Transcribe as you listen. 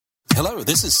Hello,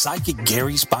 this is Psychic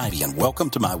Gary Spivey, and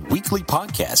welcome to my weekly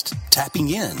podcast,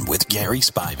 Tapping In with Gary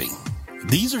Spivey.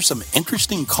 These are some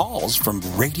interesting calls from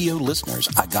radio listeners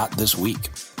I got this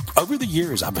week. Over the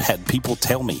years, I've had people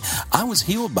tell me, I was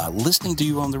healed by listening to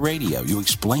you on the radio. You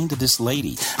explained to this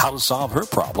lady how to solve her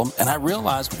problem, and I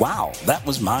realized, wow, that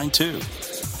was mine too.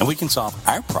 And we can solve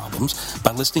our problems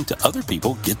by listening to other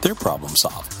people get their problem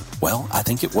solved. Well, I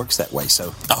think it works that way,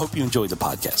 so I hope you enjoy the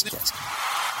podcast. Yes.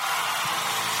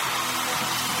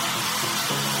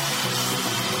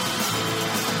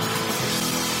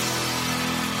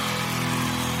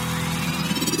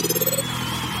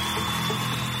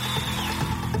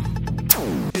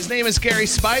 His name is Gary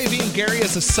Spivey, and Gary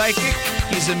is a psychic.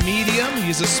 He's a medium.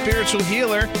 He's a spiritual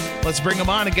healer. Let's bring him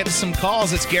on and get to some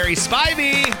calls. It's Gary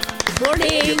Spivey.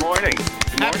 Morning. Good morning.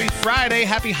 Happy Friday.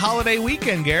 Happy holiday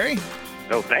weekend, Gary.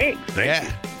 Oh, thanks. Thank you.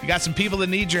 You got some people that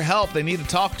need your help. They need to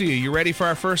talk to you. You ready for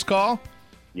our first call?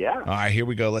 Yeah. All right, here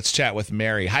we go. Let's chat with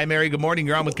Mary. Hi, Mary. Good morning.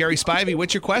 You're on with Gary Spivey.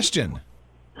 What's your question?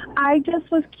 I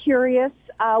just was curious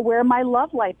where my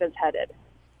love life is headed.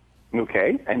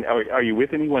 Okay. And are you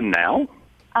with anyone now?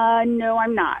 No,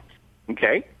 I'm not.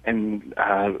 Okay. And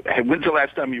when's the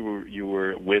last time you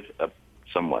were with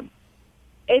someone?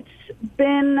 It's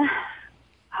been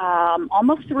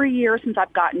almost 3 years since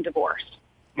I've gotten divorced.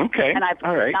 Okay. And I've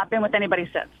All right. not been with anybody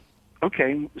since.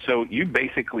 Okay. So you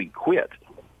basically quit,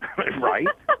 right?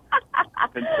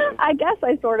 I guess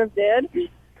I sort of did.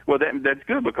 Well, that's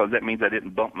good, because that means I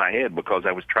didn't bump my head, because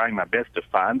I was trying my best to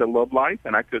find a love life,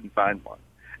 and I couldn't find one.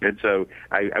 And so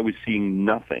I was seeing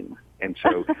nothing. And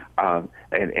so,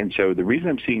 and so the reason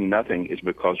I'm seeing nothing is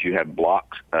because you have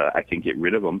blocks. I can get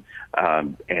rid of them.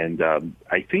 And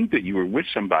I think that you were with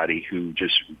somebody who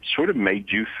just sort of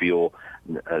made you feel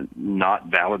not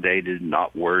validated,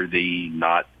 not worthy,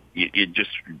 it just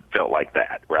felt like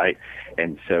that, right?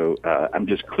 And so I'm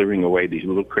just clearing away these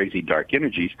little crazy dark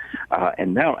energies.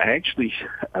 And now I actually,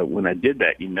 when I did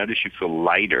that, you notice you feel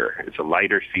lighter. It's a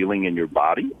lighter feeling in your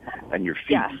body and your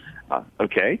feet. Yes.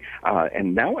 Okay.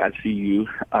 And now I see you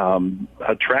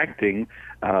attracting,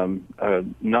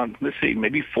 let's see,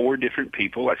 maybe 4 different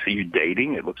people. I see you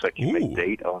dating. It looks like you may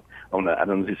date on I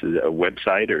don't know if this is a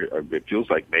website or it feels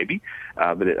like maybe,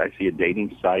 but I see a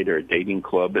dating site or a dating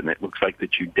club, and it looks like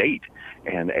that you date.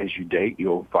 And as you date,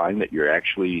 you'll find that you're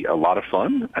actually a lot of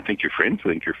fun. I think your friends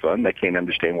think you're fun. They can't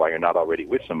understand why you're not already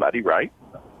with somebody, right?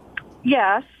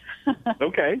 Yes.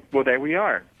 Okay. Well, there we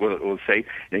are. We'll say,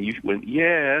 and you went,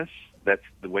 yes. That's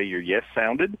the way your yes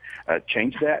sounded.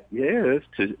 Change that yes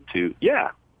to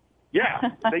yeah. Yeah.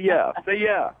 Say yeah. Say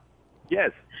yeah.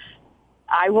 Yes.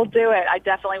 I will do it. I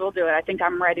definitely will do it. I think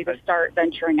I'm ready to start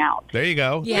venturing out. There you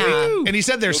go. Yeah. And he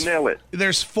said You'll nail it.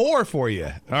 there's 4 for you.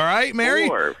 All right, Mary?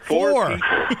 4 4. people.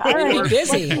 All right. You're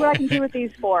busy. Let's see what I can do with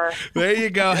these 4. There you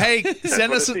go. Hey,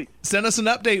 send us what an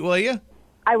update, will you?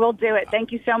 I will do it.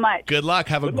 Thank you so much. Good luck.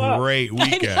 Have a luck. great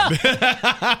weekend.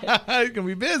 You're going to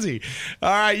be busy.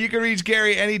 All right. You can reach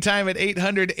Gary anytime at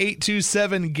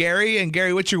 800-827-GARY. And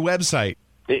Gary, what's your website?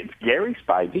 It's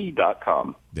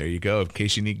GarySpivey.com. There you go. In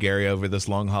case you need Gary over this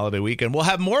long holiday weekend. We'll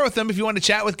have more with him. If you want to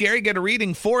chat with Gary, get a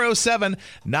reading,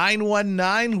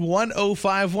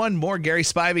 407-919-1051. More Gary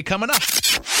Spivey coming up.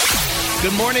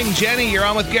 Good morning, Jenny. You're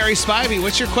on with Gary Spivey.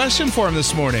 What's your question for him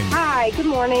this morning? Hi, good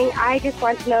morning. I just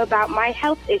want to know about my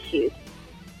health issues.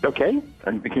 Okay.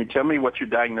 And can you tell me what you're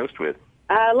diagnosed with?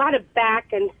 A lot of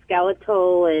back and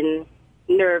skeletal and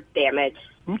nerve damage.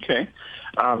 Okay.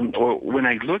 Well, when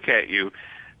I look at you,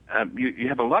 you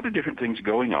have a lot of different things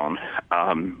going on.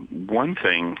 One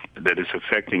thing that is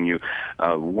affecting you,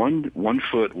 one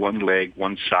foot, one leg,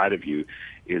 one side of you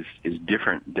is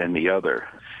different than the other.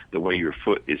 The way your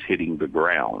foot is hitting the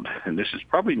ground. And this is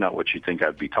probably not what you think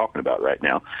I'd be talking about right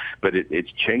now, but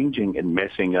it's changing and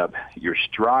messing up. Your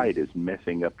stride is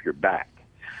messing up your back.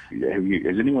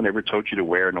 Has anyone ever told you to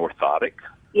wear an orthotic?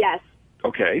 Yes.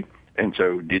 Okay. And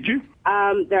so did you?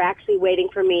 They're actually waiting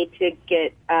for me to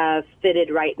get fitted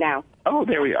right now. Oh,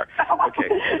 there we are.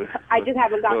 Okay. I just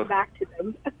haven't gotten back to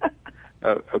them.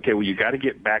 Okay, well, you got to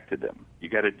get back to them. You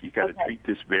got to treat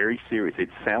this very serious. It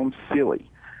sounds silly,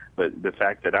 but the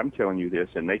fact that I'm telling you this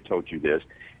and they told you this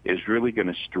is really going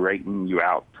to straighten you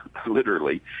out,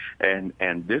 literally, and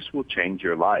this will change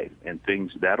your life, and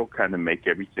that'll kind of make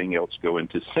everything else go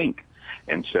into sync.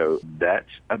 And so that's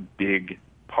a big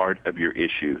part of your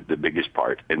issue, the biggest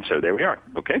part. And so there we are.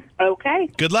 Okay? Okay.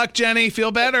 Good luck, Jenny. Feel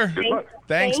better. Good luck.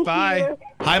 Thanks. Thank Bye. you.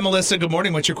 Hi, Melissa. Good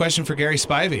morning. What's your question for Gary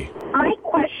Spivey? My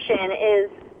question is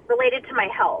related to my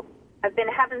health. I've been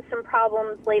having some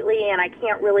problems lately, and I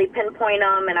can't really pinpoint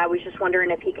them, and I was just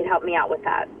wondering if he could help me out with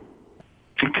that.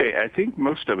 Okay, I think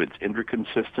most of it's endocrine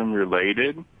system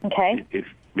related. Okay.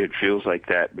 It feels like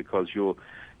that because you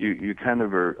kind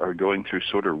of are going through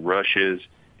sort of rushes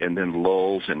and then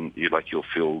lulls, and you'll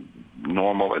feel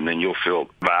normal, and then you'll feel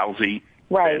lousy.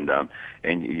 Right.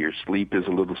 And your sleep is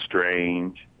a little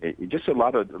strange. Just a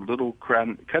lot of little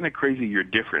kind of crazy. You're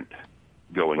different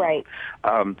going. Right.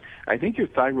 I think your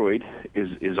thyroid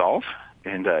is off,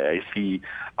 and I see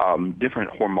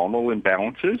different hormonal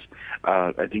imbalances.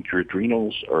 I think your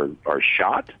adrenals are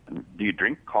shot. Do you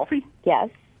drink coffee? Yes.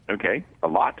 Okay, a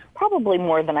lot? Probably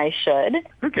more than I should.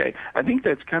 Okay, I think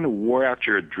that's kind of wore out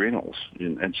your adrenals,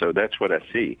 and so that's what I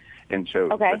see. And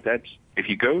so, okay. But that's, if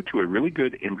you go to a really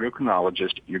good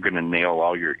endocrinologist, you're going to nail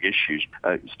all your issues.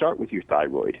 Start with your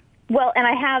thyroid. Well, and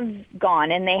I have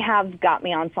gone, and they have got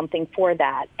me on something for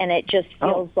that, and it just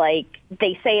feels like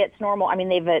they say it's normal. I mean,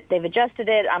 they've adjusted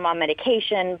it. I'm on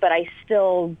medication, but I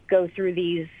still go through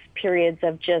these periods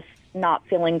of just not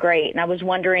feeling great. And I was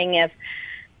wondering if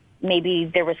maybe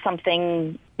there was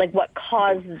something like what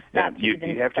caused that to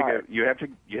even start. You have to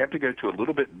go to a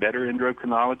little bit better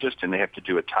endocrinologist, and they have to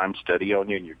do a time study on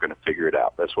you, and you're going to figure it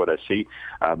out. That's what I see,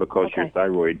 because your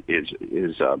thyroid is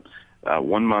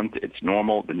 1 month it's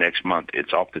normal, the next month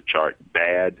it's off the chart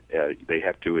bad. They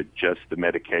have to adjust the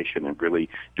medication and really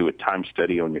do a time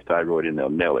study on your thyroid, and they'll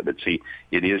nail it. But see,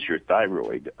 it is your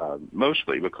thyroid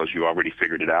mostly because you already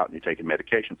figured it out and you're taking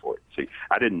medication for it. See,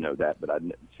 I didn't know that, but I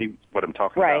see what I'm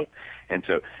talking about. And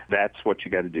so that's what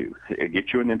you got to do.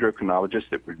 Get you an endocrinologist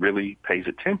that really pays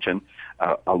attention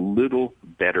a little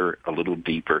better, a little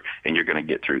deeper, and you're going to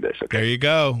get through this. Okay. There you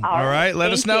go. All right.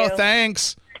 Let us know.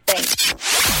 Thanks.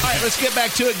 All right, let's get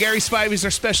back to it. Gary Spivey is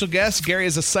our special guest. Gary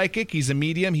is a psychic. He's a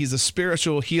medium. He's a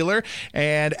spiritual healer.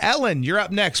 And Ellen, you're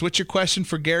up next. What's your question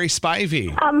for Gary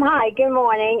Spivey? Hi, good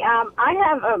morning. I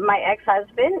have my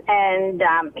ex-husband, and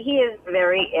he is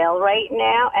very ill right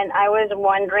now, and I was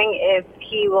wondering if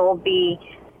he will be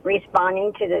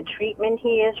responding to the treatment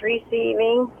he is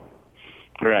receiving.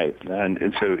 Right.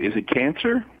 And so is it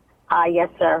cancer? Yes,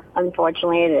 sir.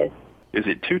 Unfortunately, it is. Is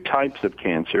it two types of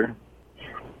cancer?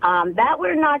 That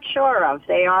we're not sure of.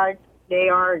 They are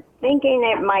thinking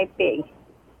it might be.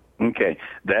 Okay,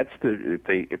 that's if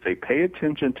they pay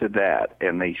attention to that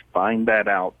and they find that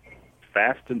out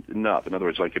fast enough. In other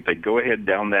words, like if they go ahead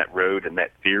down that road and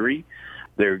that theory,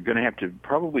 they're going to have to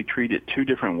probably treat it two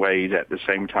different ways at the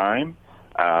same time.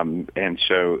 And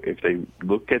so if they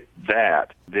look at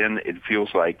that, then it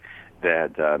feels like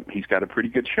that he's got a pretty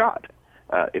good shot.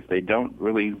 If they don't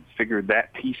really figure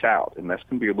that piece out, and that's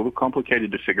going to be a little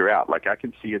complicated to figure out. Like I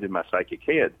can see it in my psychic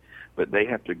head, but they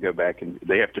have to go back and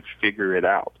they have to figure it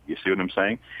out. You see what I'm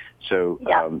saying? So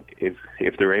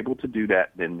if they're able to do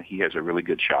that, then he has a really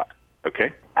good shot.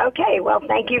 Okay? Okay. Well,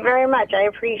 thank you very much. I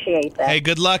appreciate that. Hey,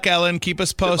 good luck, Ellen. Keep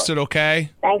us posted,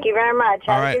 okay? Thank you very much.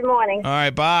 Have a good morning. All right,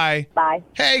 bye. Bye.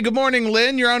 Hey, good morning,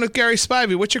 Lynn. You're on with Gary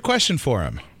Spivey. What's your question for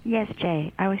him? Yes,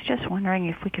 Jay. I was just wondering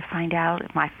if we could find out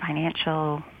if my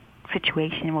financial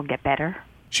situation will get better.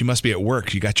 She must be at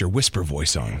work. You got your whisper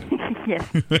voice on. Yes.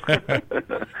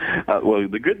 Well,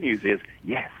 the good news is,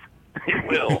 yes, it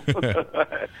will.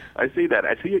 I see that.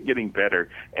 I see it getting better.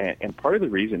 And part of the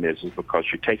reason is because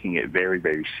you're taking it very,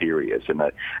 very serious. And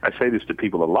I say this to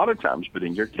people a lot of times, but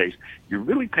in your case, you're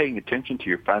really paying attention to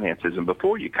your finances. And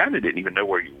before, you kind of didn't even know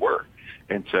where you were.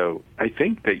 And so I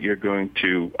think that you're going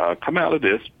to come out of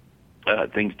this.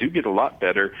 Things do get a lot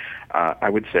better. I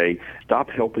would say stop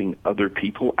helping other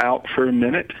people out for a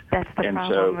minute. That's the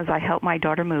problem, is I help my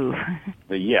daughter move.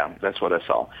 Yeah, that's what I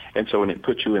saw. And so when it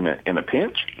puts you in a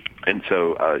pinch, and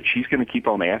so she's going to keep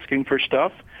on asking for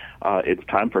stuff. It's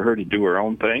time for her to do her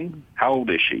own thing. How old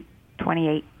is she?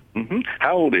 28. Mm-hmm.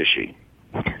 How old is she?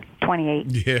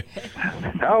 28. Yeah.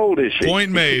 How old is she?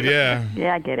 Point made, yeah.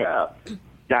 Yeah, I get it.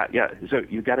 Yeah. So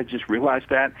you got to just realize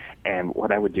that. And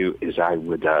what I would do is I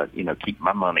would, keep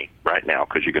my money right now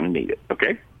because you're going to need it.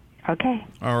 Okay? Okay.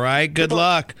 All right. Good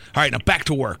luck. All right. Now back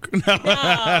to work. All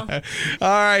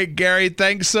right, Gary.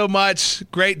 Thanks so much.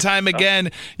 Great time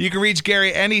again. You can reach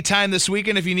Gary anytime this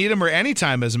weekend if you need him, or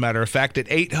anytime, as a matter of fact, at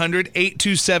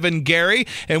 800-827-GARY.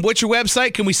 And what's your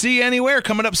website? Can we see you anywhere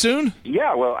coming up soon?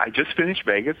 Yeah. Well, I just finished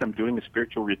Vegas. I'm doing a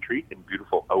spiritual retreat in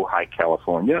beautiful Ojai,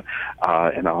 California.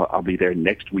 And I'll be there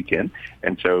next weekend.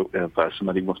 And so if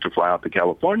somebody wants to fly out to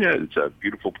California, it's a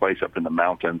beautiful place up in the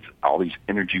mountains, all these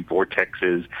energy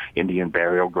vortexes, Indian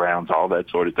burial grounds, all that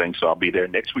sort of thing. So I'll be there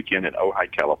next weekend in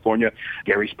Ojai, California.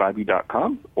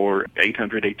 GarySpivey.com or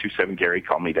 800-827-GARY.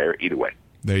 Call me there either way.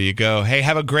 There you go. Hey,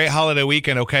 have a great holiday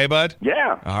weekend, okay, bud?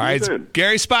 Yeah. All right. It's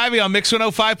Gary Spivey on Mix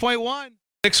 105.1.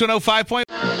 Mix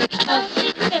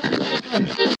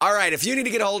 105.1. All right, if you need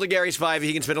to get a hold of Gary Spivey,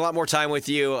 he can spend a lot more time with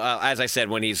you. As I said,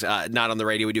 when he's not on the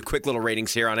radio, we do quick little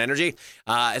ratings here on Energy.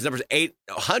 His number is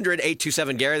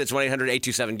 800-827-GARY. That's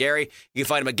 1-800-827-GARY. You can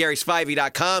find him at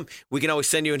GarySpivey.com. We can always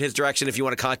send you in his direction if you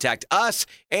want to contact us.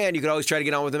 And you can always try to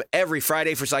get on with him every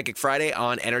Friday for Psychic Friday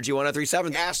on Energy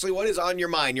 103.7. Ashley, what is on your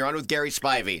mind? You're on with Gary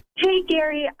Spivey. Hey,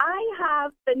 Gary, I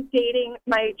have been dating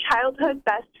my childhood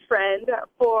best friend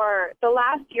for the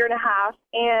last year and a half,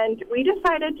 and we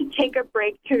decided to take a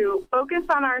break to focus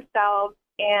on ourselves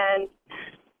and,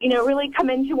 really come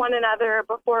into one another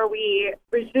before we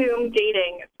resume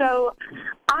dating. So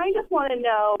I just want to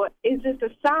know, is this a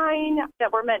sign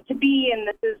that we're meant to be and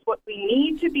this is what we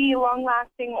need to be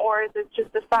long-lasting, or is it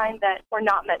just a sign that we're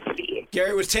not meant to be?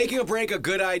 Gary, was taking a break a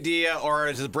good idea, or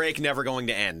is the break never going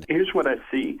to end? Here's what I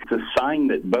see. It's a sign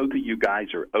that both of you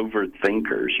guys are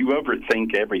overthinkers. You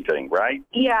overthink everything, right?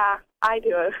 Yeah, I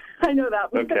do. I know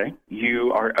that one. Okay.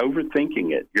 You are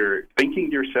overthinking it. You're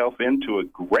thinking yourself into a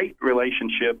great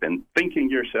relationship and thinking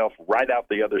yourself right out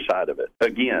the other side of it.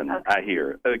 Again, okay. I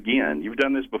hear. Again, you've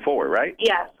done this before, right?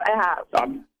 Yes, I have.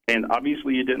 And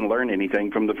obviously you didn't learn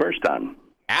anything from the first time.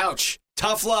 Ouch.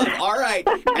 Tough love. All right.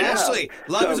 Ashley,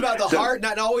 love is about the heart,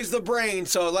 not always the brain,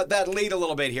 so let that lead a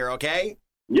little bit here, okay?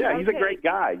 Yeah, he's a great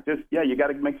guy. You got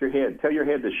to make your head. Tell your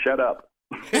head to shut up.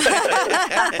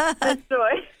 That's joy.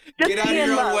 Get out of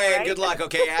your own way and good luck,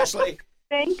 okay, Ashley?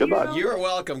 Thank you. Good luck. You're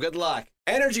welcome. Good luck.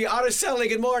 Energy, Araceli,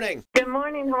 good morning. Good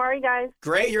morning. How are you guys?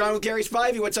 Great. You're on with Gary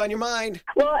Spivey. What's on your mind?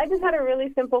 Well, I just had a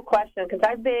really simple question because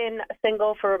I've been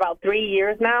single for about 3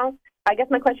 years now. I guess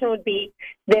my question would be,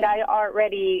 did I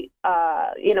already,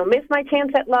 miss my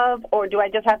chance at love, or do I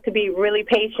just have to be really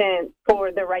patient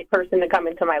for the right person to come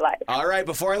into my life? All right,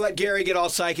 before I let Gary get all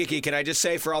psychic-y, can I just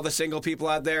say for all the single people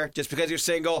out there, just because you're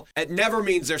single, it never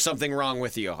means there's something wrong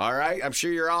with you, all right? I'm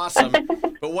sure you're awesome.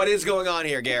 But what is going on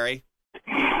here, Gary?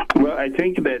 Well, I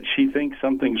think that she thinks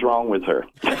something's wrong with her.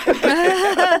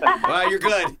 Well, you're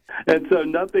good. And so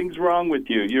nothing's wrong with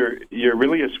you. You're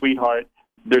really a sweetheart.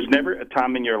 There's never a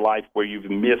time in your life where you've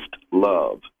missed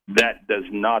love. That does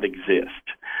not exist.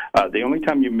 The only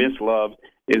time you miss love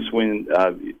is when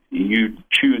you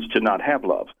choose to not have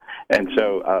love. And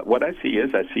so what I see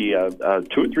 2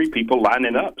 or 3 people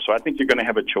lining up. So I think you're going to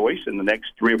have a choice in the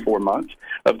next 3 or 4 months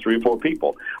of 3 or 4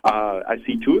 people. I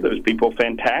see 2 of those people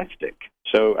fantastic.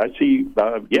 So I see,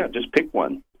 just pick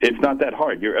one. It's not that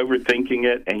hard. You're overthinking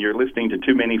it, and you're listening to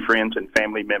too many friends and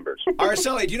family members.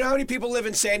 Araceli, do you know how many people live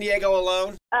in San Diego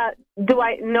alone? Do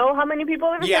I know how many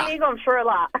people live in San Diego? I'm sure a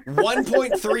lot.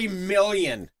 1.3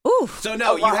 million. Ooh. So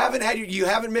no, you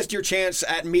haven't missed your chance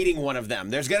at meeting one of them.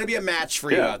 There's going to be a match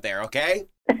for you out there, okay?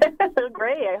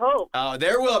 Great, I hope. Oh,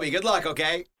 there will be. Good luck,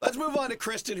 okay? Let's move on to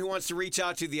Kristen, who wants to reach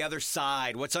out to the other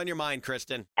side. What's on your mind,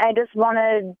 Kristen? I just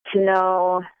wanted to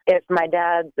know if my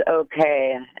dad's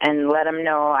okay and let him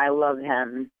know I love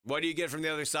him. What do you get from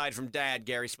the other side from Dad,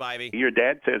 Gary Spivey? Your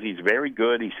dad says he's very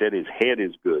good. He said his head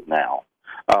is good now.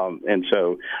 And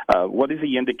so what is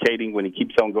he indicating when he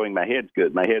keeps on going, my head's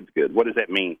good, my head's good? What does that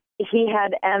mean? He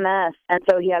had MS, and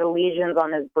so he had lesions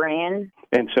on his brain.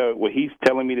 And so he's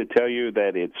telling me to tell you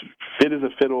that it's fit as a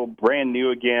fiddle, brand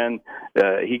new again.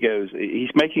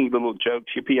 He's making little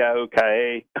jokes,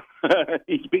 yippee-yi-oh-ki-yay.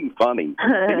 He's being funny.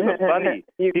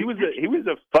 He was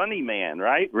a funny man,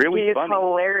 right? Really he's funny. He's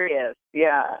hilarious,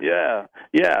 yeah. Yeah.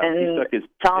 And he's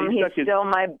still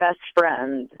my best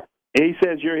friend. He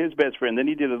says you're his best friend. Then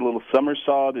he did a little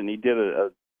somersault, and he did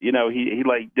he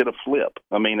did a flip.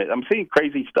 I mean, I'm seeing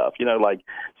crazy stuff, like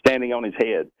standing on his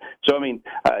head. So, I mean,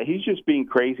 he's just being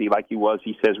crazy like he was.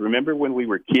 He says, remember when we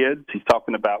were kids? He's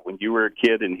talking about when you were a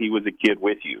kid and he was a kid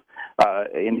with you.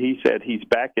 And he said he's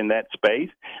back in that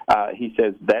space. He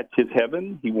says that's his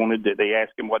heaven. They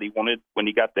asked him what he wanted when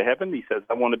he got to heaven. He says,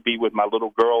 I want to be with my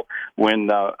little girl when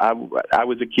I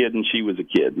was a kid and she was a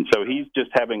kid. And so he's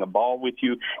just having a ball with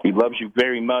you. He loves you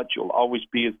very much. You'll always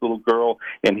be his little girl,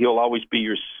 and he'll always be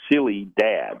your silly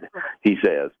dad, he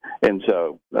says. And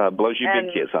so blows you a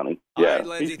big kiss, honey. All yeah, right,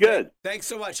 Lindsay, he's good. Thanks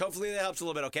so much. Hopefully that helps a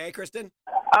little bit, okay, Kristen?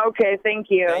 Okay, thank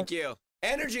you. Thank you.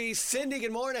 Energy, Cindy,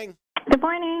 good morning. Good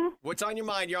morning. What's on your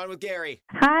mind? You're on with Gary.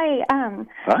 Hi.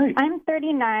 Hi. I'm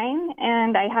 39,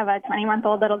 and I have a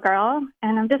 20-month-old little girl,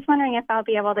 and I'm just wondering if I'll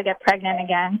be able to get pregnant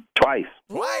again. Twice.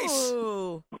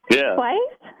 Ooh. Yeah. Twice?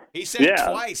 He said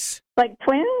twice. Like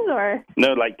twins, or?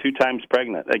 No, like 2 times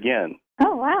pregnant again.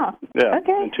 Oh, wow. Yeah.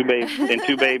 Okay. And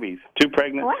 2 babies. 2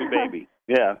 pregnant, wow. 2 babies.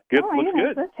 Yeah. Good. Oh, Looks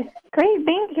good. That's great.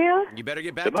 Thank you. You better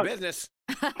get back to business.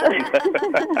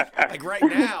 Like right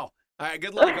now. All right,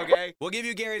 good luck, okay? We'll give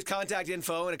you Gary's contact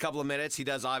info in a couple of minutes. He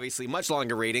does, obviously, much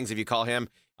longer readings if you call him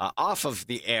off of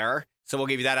the air. So we'll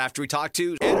give you that after we talk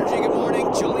to Energy. Good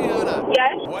morning, Juliana.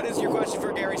 Yes. What is your question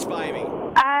for Gary Spivey?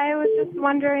 I was just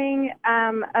wondering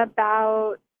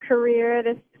about career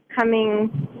this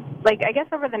coming, I guess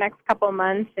over the next couple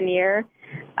months and year,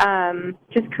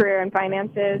 just career and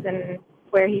finances and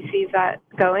where he sees that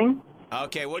going.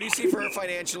 Okay, what do you see for her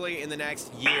financially in the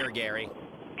next year, Gary?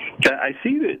 I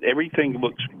see that everything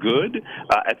looks good.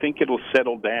 I think it'll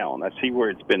settle down. I see where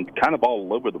it's been kind of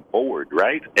all over the board,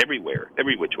 right? Everywhere,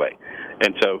 every which way.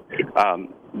 And so,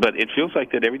 but it feels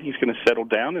like that everything's going to settle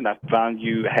down, and I find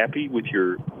you happy with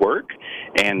your work,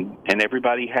 and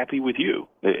everybody happy with you.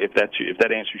 If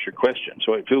that answers your question,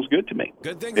 so it feels good to me.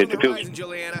 Good things on the horizon,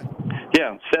 Juliana.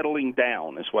 Yeah, settling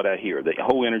down is what I hear. The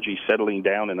whole energy settling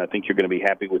down, and I think you're going to be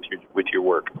happy with your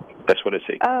work. That's what I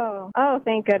see. Oh,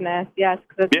 thank goodness. Yes,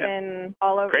 because it's been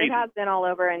all over. Crazy. It has been all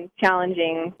over and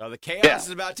challenging. Well, the chaos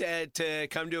is about to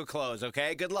come to a close,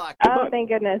 okay? Good luck. Thank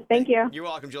goodness. Thank you. You're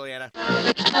welcome, Juliana.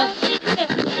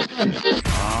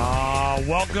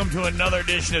 Welcome to another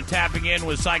edition of Tapping In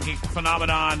with Psychic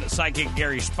Phenomenon, Psychic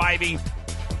Gary Spivey.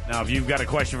 Now, if you've got a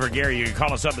question for Gary, you can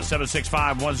call us up at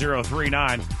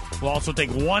 765-1039. We'll also take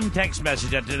one text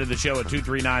message at the end of the show at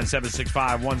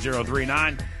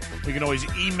 239-765-1039. You can always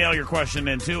email your question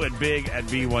in, too, at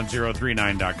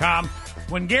big@b1039.com.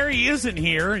 When Gary isn't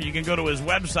here, you can go to his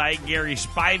website,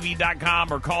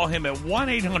 GarySpivey.com, or call him at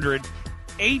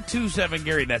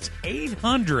 1-800-827-GARY. That's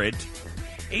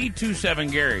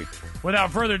 800-827-GARY.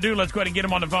 Without further ado, let's go ahead and get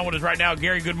him on the phone with us right now.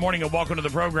 Gary, good morning and welcome to the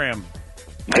program.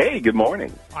 Hey, good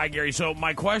morning. Hi, Gary. So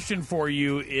my question for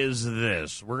you is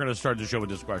this. We're going to start the show with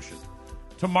this question.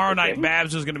 Tomorrow night,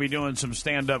 Babs is going to be doing some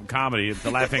stand-up comedy at the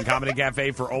Laughing Comedy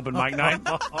Cafe for open mic night.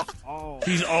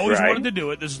 She's always wanted to do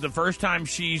it. This is the first time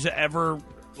she's ever,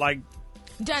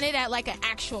 done it at, an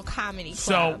actual comedy club.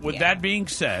 So, with that being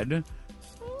said,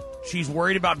 she's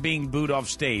worried about being booed off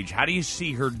stage. How do you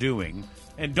see her doing?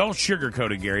 And don't sugarcoat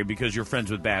it, Gary, because you're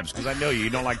friends with Babs. Because I know you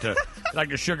don't like to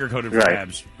sugarcoat it for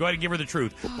Babs. Go ahead and give her the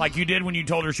truth, like you did when you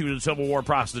told her she was a Civil War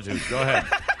prostitute. Go ahead.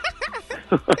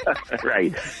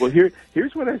 Right. Well,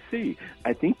 here's what I see.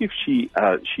 I think if she's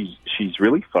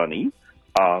really funny,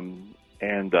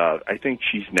 and I think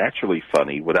she's naturally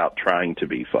funny without trying to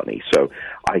be funny. So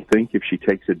I think if she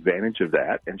takes advantage of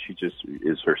that and she just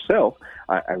is herself,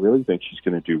 I really think she's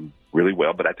going to do really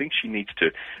well. But I think she needs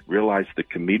to realize the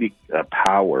comedic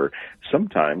power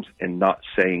sometimes in not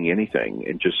saying anything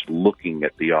and just looking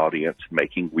at the audience,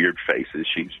 making weird faces.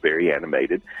 She's very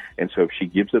animated. And so if she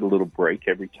gives it a little break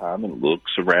every time and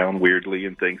looks around weirdly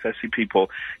and things, I see people,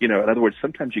 in other words,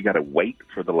 sometimes you got to wait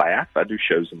for the laugh. I do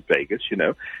shows in Vegas,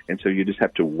 and so you just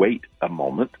have to wait a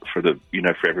moment for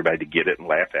for everybody to get it and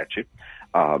laugh at you,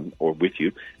 or with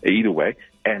you, either way.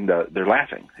 And they're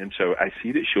laughing. And so I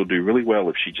see that she'll do really well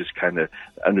if she just kind of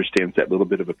understands that little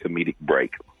bit of a comedic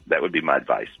break. That would be my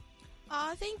advice.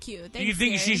 Thank you. Thanks, do you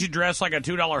think she should dress like a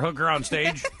 $2 hooker on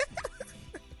stage?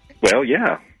 Well,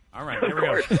 yeah. All right, here we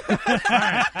go.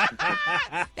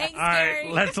 Thanks, All right,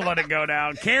 let's let it go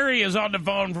now. Carrie is on the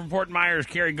phone from Fort Myers.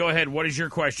 Carrie, go ahead. What is your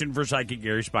question for Psychic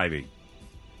Gary Spivey?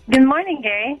 Good morning,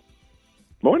 Gary.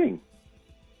 Morning.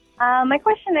 My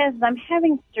question is, I'm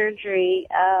having surgery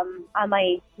on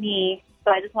my knee,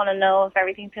 so I just want to know if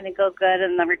everything's going to go good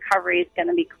and the recovery is going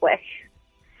to be quick.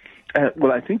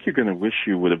 Well, I think you're going to wish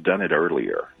you would have done it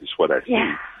earlier, is what I see.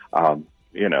 Yeah.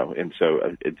 And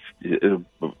so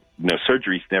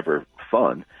surgery's never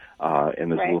fun,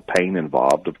 and there's a little pain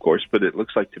involved, of course, but it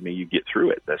looks like to me you get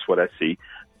through it. That's what I see.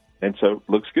 And so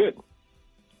looks good.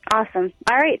 Awesome.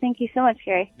 All right. Thank you so much,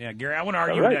 Gary. Yeah, Gary, I want to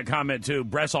argue with that comment, too.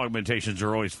 Breast augmentations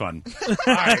are always fun. All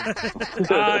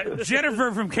right.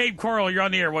 Jennifer from Cape Coral, you're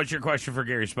on the air. What's your question for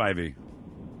Gary Spivey?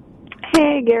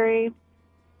 Hey, Gary.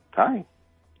 Hi.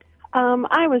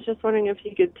 I was just wondering if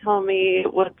you could tell me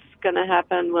what's going to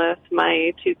happen with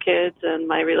my two kids and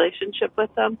my relationship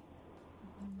with them.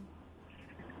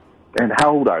 And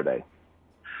how old are they?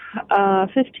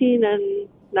 15 and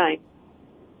 9.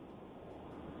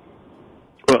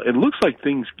 Well, it looks like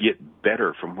things get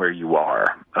better from where you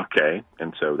are, okay?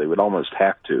 And so they would almost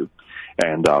have to.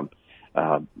 And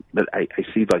but I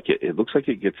see it looks like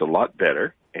it gets a lot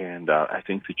better, and I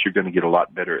think that you're going to get a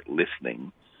lot better at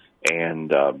listening. And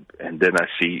then I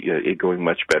see it going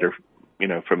much better,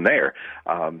 from there.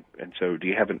 And so do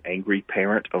you have an angry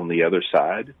parent on the other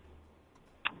side?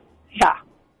 Yeah.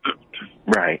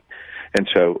 Right. And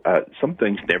so some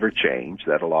things never change.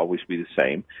 That'll always be the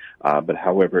same. But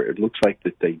however, it looks like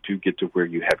that they do get to where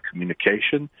you have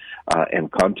communication and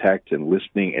contact and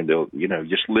listening, and they'll,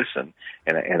 just listen.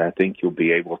 And I think you'll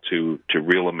be able to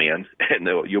reel them in, and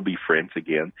you'll be friends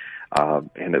again.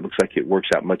 And it looks like it works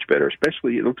out much better,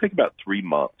 especially it'll take about 3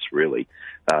 months, really.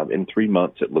 In 3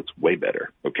 months, it looks way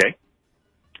better. Okay?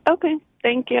 Okay,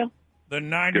 thank you. The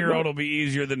 9-year-old will be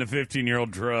easier than the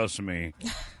 15-year-old, trust me.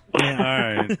 All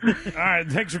right. All right,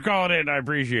 thanks for calling in. I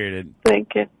appreciate it. Thank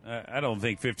you. I don't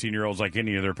think 15-year-olds like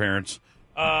any of their parents.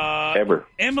 Ever.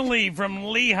 Emily from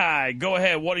Lehigh, go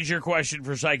ahead. What is your question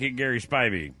for Psychic Gary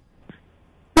Spivey?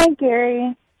 Hi,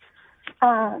 Gary.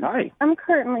 Hi. I'm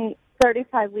currently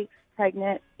 35 weeks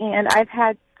pregnant, and I've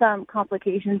had some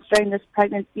complications during this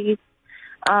pregnancy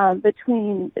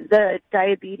between the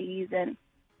diabetes and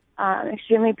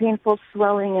extremely painful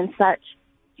swelling and such.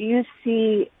 Do you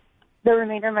see the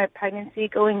remainder of my pregnancy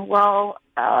going well,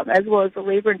 as well as the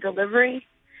labor and delivery?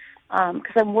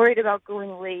 Because I'm worried about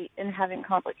going late and having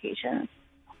complications.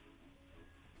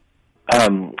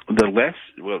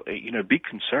 Be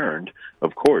concerned.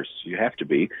 Of course, you have to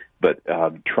be, but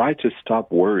try to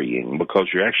stop worrying, because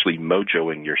you're actually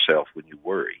mojoing yourself when you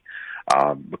worry,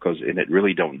 and it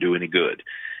really don't do any good.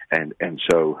 And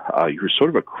so you're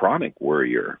sort of a chronic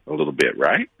worrier a little bit,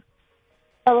 right?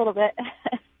 A little bit.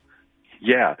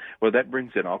 Yeah. Well, that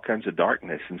brings in all kinds of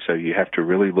darkness, and so you have to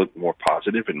really look more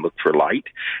positive and look for light.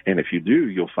 And if you do,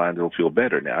 you'll find it'll feel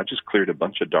better. Now, I just cleared a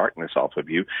bunch of darkness off of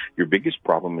you. Your biggest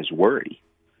problem is worry.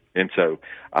 And so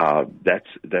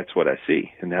that's what I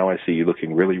see. And now I see you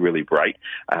looking really, really bright.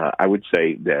 I would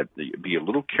say that be a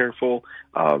little careful.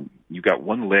 You got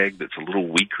one leg that's a little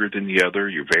weaker than the other.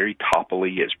 You're very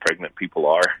topply, as pregnant people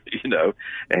are,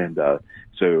 and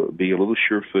so be a little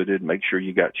sure-footed. Make sure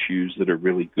you got shoes that are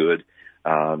really good.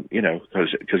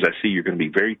 Because I see you're going to be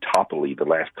very topply the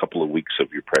last couple of weeks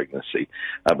of your pregnancy.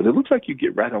 But it looks like you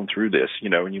get right on through this,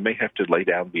 and you may have to lay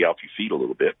down and be off your feet a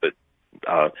little bit, but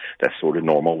that's sort of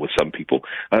normal with some people.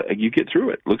 You get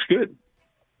through it. Looks good.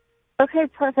 Okay,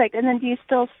 perfect. And then do you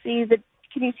still see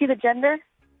can you see the gender?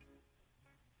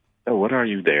 Oh, what are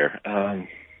you there? I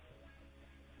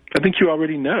think you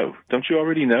already know. Don't you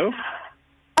already know?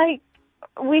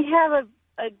 We have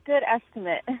a good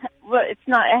estimate, but it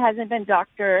hasn't been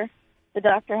the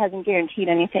doctor hasn't guaranteed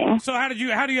anything. So how do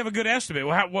you have a good estimate?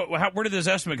 Where did this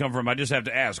estimate come from? I just have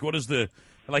to ask. What is you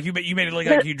made it look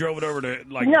like you drove it over to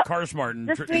CarSmart and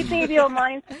the Sweet Baby O'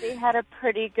 Mine said they had a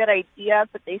pretty good idea,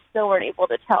 but they still weren't able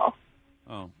to tell.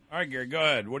 Oh, all right, Gary, go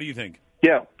ahead. What do you think?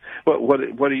 Yeah. What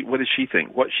does she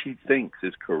think? What she thinks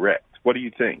is correct. What do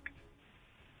you think?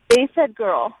 They said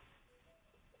girl.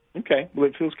 Okay. Well,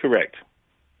 it feels correct.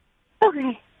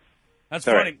 Okay. That's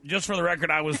funny. Right. Just for the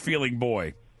record, I was feeling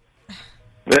boy.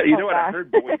 You know what? I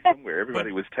heard boy somewhere.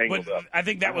 Everybody was tangled up. I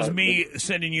think that was me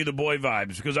sending you the boy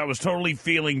vibes, because I was totally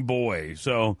feeling boy.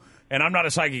 So, and I'm not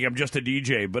a psychic. I'm just a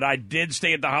DJ. But I did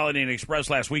stay at the Holiday Inn Express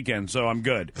last weekend, so I'm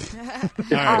good. All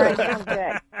right. I'm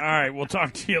good. All right. We'll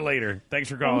talk to you later. Thanks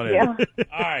for calling Thank in. You.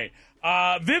 All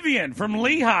right. Vivian from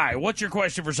Lehigh. What's your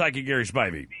question for Psychic Gary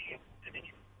Spivey?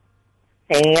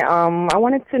 Hey, I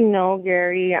wanted to know,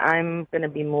 Gary, I'm going to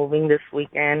be moving this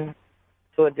weekend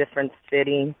to a different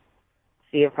city,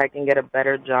 see if I can get a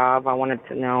better job. I wanted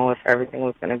to know if everything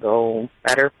was going to go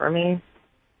better for me.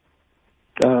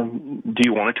 Do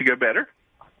you want it to go better?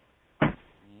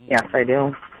 Yes, I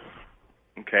do.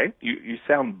 Okay. You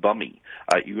sound bummy.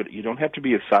 You don't have to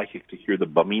be a psychic to hear the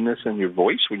bumminess in your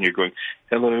voice when you're going,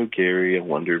 hello, Gary, I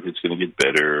wonder if it's going to get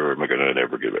better, or am I going to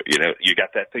never get better? You got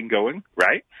that thing going,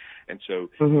 right? And so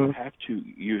you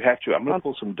have to, I'm going to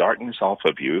pull some darkness off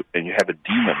of you, and you have a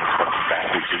demon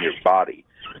that's in your body.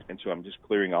 And so I'm just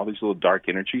clearing all these little dark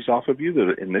energies off of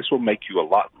you, and this will make you a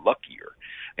lot luckier.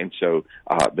 And so,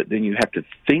 but then you have to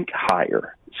think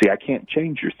higher. See, I can't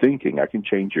change your thinking. I can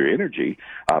change your energy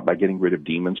by getting rid of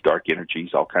demons, dark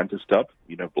energies, all kinds of stuff,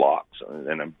 blocks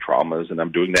and traumas. And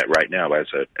I'm doing that right now as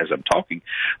I'm talking.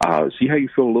 See how you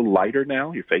feel a little lighter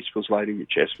now? Your face feels lighter. Your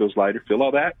chest feels lighter. Feel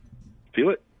all that?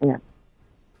 Feel it? Yeah.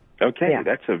 Okay, yeah.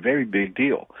 That's a very big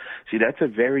deal. See, that's a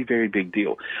very, very big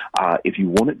deal. If you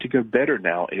want it to go better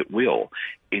now, it will.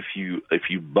 If you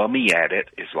bummy at it,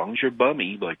 as long as you're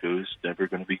bummy, like, oh, it's never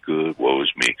going to be good, woe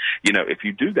is me. If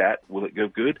you do that, will it go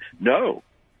good? No.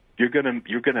 You're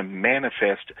gonna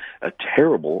manifest a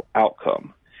terrible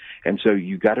outcome. And so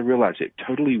you got to realize it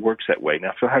totally works that way.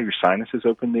 Now, feel how your sinuses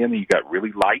opened then and you got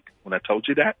really light when I told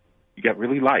you that? You got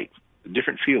really light. A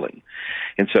different feeling.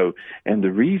 And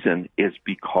the reason is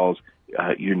because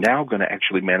you're now going to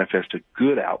actually manifest a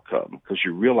good outcome because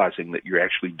you're realizing that you're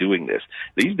actually doing this.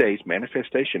 These days,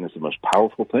 manifestation is the most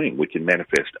powerful thing. We can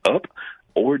manifest up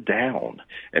or down.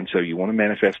 And so you want to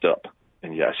manifest up.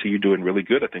 And yeah, I see you doing really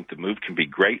good. I think the move can be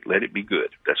great. Let it be good.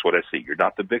 That's what I see. You're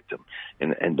not the victim.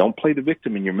 And don't play the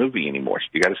victim in your movie anymore.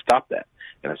 You got to stop that.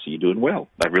 And I see you doing well.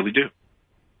 I really do.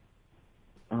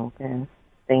 Okay.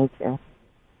 Thank you.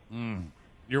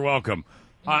 You're welcome.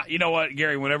 You know what,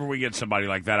 Gary, whenever we get somebody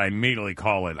like that, I immediately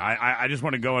call it. I just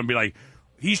want to go and be like,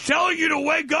 he's telling you to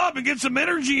wake up and get some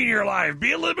energy in your life.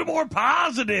 Be a little bit more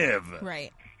positive.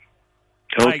 Right.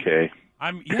 Okay.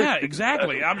 Yeah,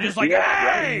 exactly. I'm just like,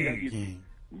 hey!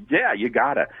 Yeah, you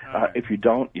gotta. If you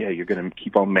don't, you're going to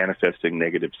keep on manifesting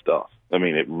negative stuff. I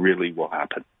mean, it really will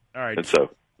happen. All right. And so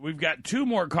we've got 2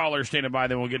 more callers standing by,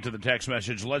 then we'll get to the text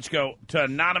message. Let's go to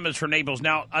Anonymous from Naples.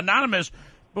 Now, Anonymous,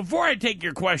 before I take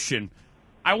your question,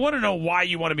 I want to know why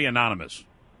you want to be anonymous.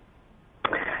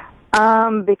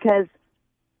 Because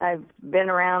I've been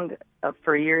around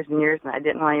for years and years, and I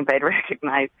didn't want anybody to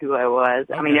recognize who I was.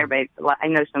 Okay. I mean, I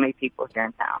know so many people here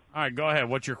in town. All right, go ahead.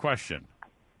 What's your question?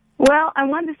 Well, I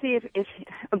wanted to see if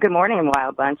good morning,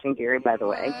 Wild Bunch, and Gary, by the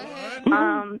way.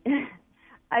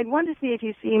 I wanted to see if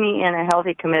you see me in a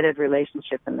healthy, committed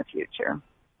relationship in the future.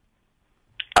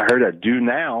 I heard I do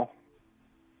now.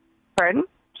 Pardon?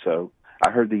 So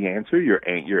I heard the answer. Your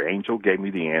angel gave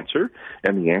me the answer,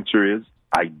 and the answer is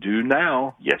I do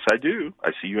now. Yes, I do.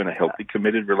 I see you in a healthy,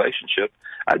 committed relationship.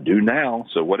 I do now.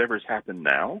 So whatever's happened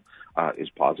now is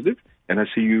positive, and I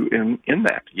see you in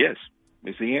that. Yes,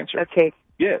 is the answer. Okay.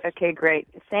 Yes. Okay, great.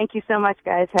 Thank you so much,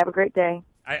 guys. Have a great day.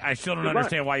 I still don't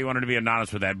understand why you wanted to be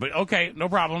anonymous with that, but okay, no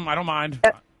problem. I don't mind.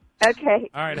 Okay.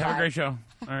 All right, have a great show.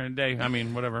 All right, day. I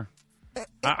mean, whatever.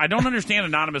 I don't understand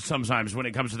anonymous sometimes when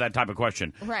it comes to that type of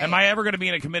question. Right. Am I ever going to be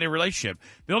in a committed relationship?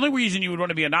 The only reason you would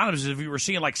want to be anonymous is if you were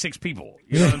seeing like 6 people.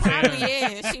 You know what I'm saying?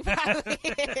 Probably is. She probably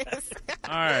is.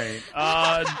 All right.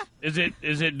 Is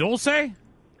it Dulce?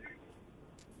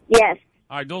 Yes.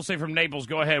 All right, Dulce from Naples.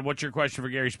 Go ahead. What's your question for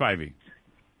Gary Spivey?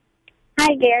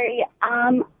 Hi, Gary.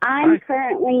 I'm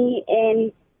currently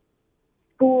in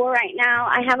school right now.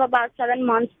 I have about 7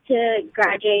 months to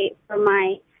graduate from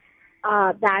my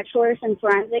bachelor's in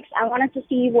forensics. I wanted to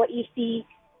see what you see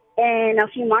in a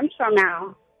few months from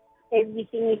now. If you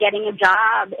see me getting a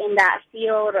job in that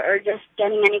field or just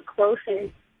getting any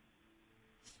closer.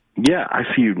 Yeah, I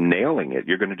see you nailing it.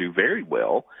 You're going to do very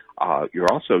well.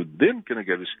 You're also then going to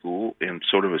go to school in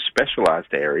sort of a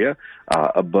specialized area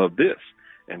above this.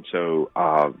 And so,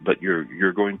 but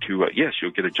you're going to, yes,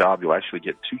 you'll get a job. You'll actually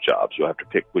get 2 jobs. You'll have to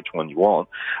pick which one you want.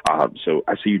 So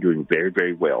I see you doing very,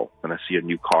 very well. And I see a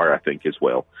new car, I think, as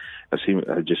well. I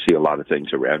just see a lot of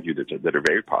things around you that are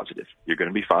very positive. You're going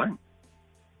to be fine.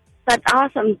 That's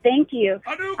awesome. Thank you.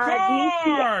 A new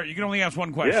car! You can only ask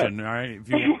one question, all right?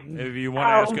 If you want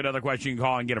to ask another question, you can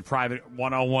call and get a private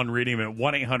one-on-one reading at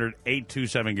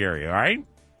 1-800-827-GARY, all right?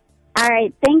 All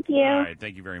right. Thank you. All right.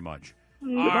 Thank you very much. All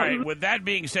right. With that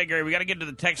being said, Gary, we got to get to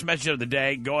the text message of the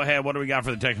day. Go ahead. What do we got for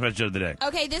the text message of the day?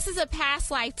 Okay, this is a past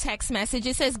life text message.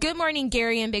 It says, "Good morning,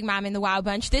 Gary and Big Mom and the Wild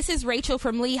Bunch. This is Rachel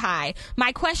from Lehigh.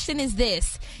 My question is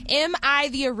this. Am I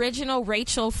the original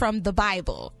Rachel from the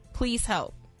Bible? Please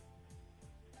help."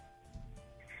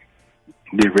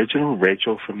 The original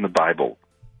Rachel from the Bible.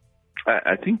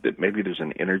 I think that maybe there's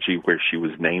an energy where she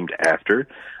was named after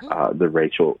the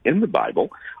Rachel in the Bible,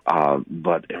 or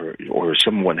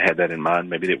someone had that in mind.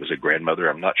 Maybe it was a grandmother.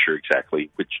 I'm not sure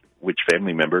exactly which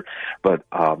family member, but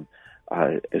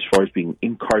as far as being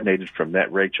incarnated from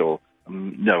that Rachel,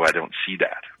 no, I don't see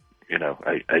that. You know,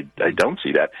 I don't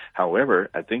see that.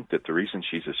 However, I think that the reason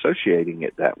she's associating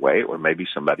it that way, or maybe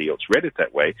somebody else read it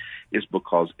that way, is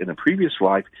because in a previous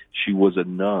life she was a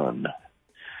nun.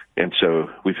 And so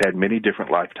we've had many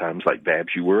different lifetimes. Like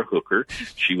Babs, you were a hooker.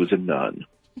 She was a nun.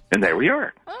 And there we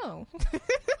are. Oh.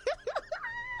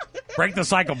 Break the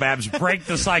cycle, Babs. Break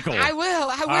the cycle. I will.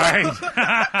 All right.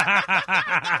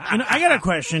 I got a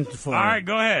question for. All right,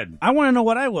 go ahead. I want to know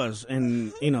what I was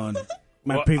in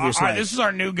my previous all right, life. this is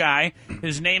our new guy.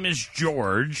 His name is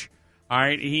George. All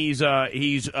right, he's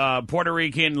Puerto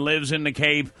Rican, lives in the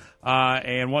Cape,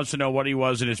 and wants to know what he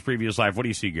was in his previous life. What do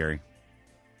you see, Gary?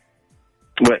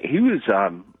 Well, we've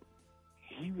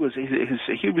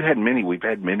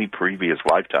had many previous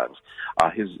lifetimes.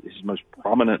 His most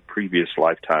prominent previous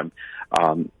lifetime,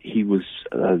 he was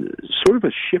sort of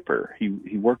a shipper.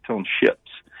 He worked on ships,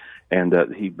 and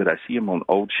but I see him on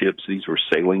old ships. These were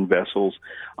sailing vessels,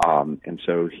 and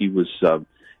so he was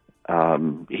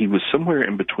somewhere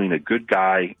in between a good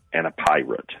guy and a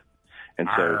pirate. And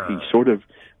so he sort of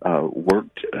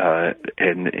worked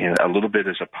and a little bit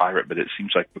as a pirate, but it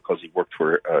seems like because he worked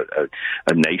for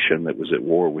a nation that was at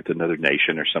war with another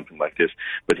nation or something like this.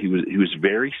 But he was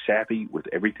very savvy with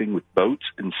everything with boats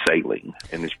and sailing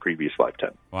in his previous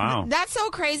lifetime. Wow. That's so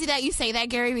crazy that you say that,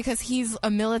 Gary, because he's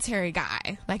a military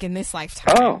guy, like in this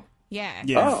lifetime. Oh. Yeah.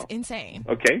 Oh. It's insane.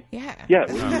 Okay. Yeah. Yeah.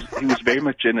 He was very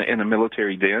much in a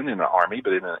military then, in the Army,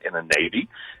 but in a Navy,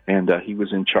 and he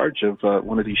was in charge of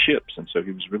one of these ships, and so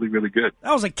he was really, really good.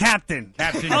 That was a captain.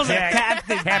 Captain That was a Jack.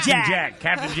 Captain Jack.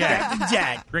 Captain Jack. Captain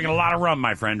Jack. Drinking a lot of rum,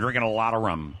 my friend. Drinking a lot of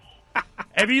rum.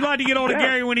 If you'd like to get hold of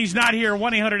Gary when he's not here,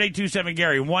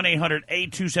 1-800-827-GARY,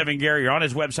 1-800-827-GARY. You're on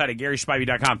his website at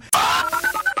GarySpivey.com.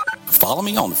 Follow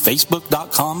me on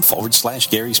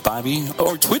Facebook.com/Gary Spivey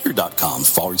or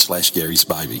Twitter.com/Gary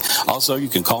Spivey. Also, you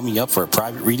can call me up for a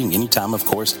private reading anytime, of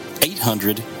course,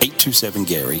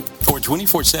 800-827-GARY. Or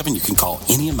 24/7, you can call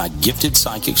any of my gifted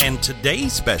psychics. And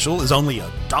today's special is only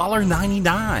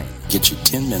 $1.99. Get you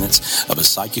 10 minutes of a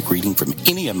psychic reading from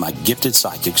any of my gifted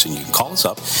psychics, and you can call us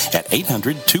up at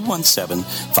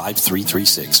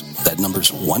 800-217-5336. That number's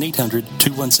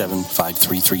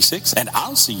 1-800-217-5336. And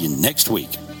I'll see you next week.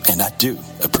 And I do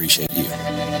appreciate you.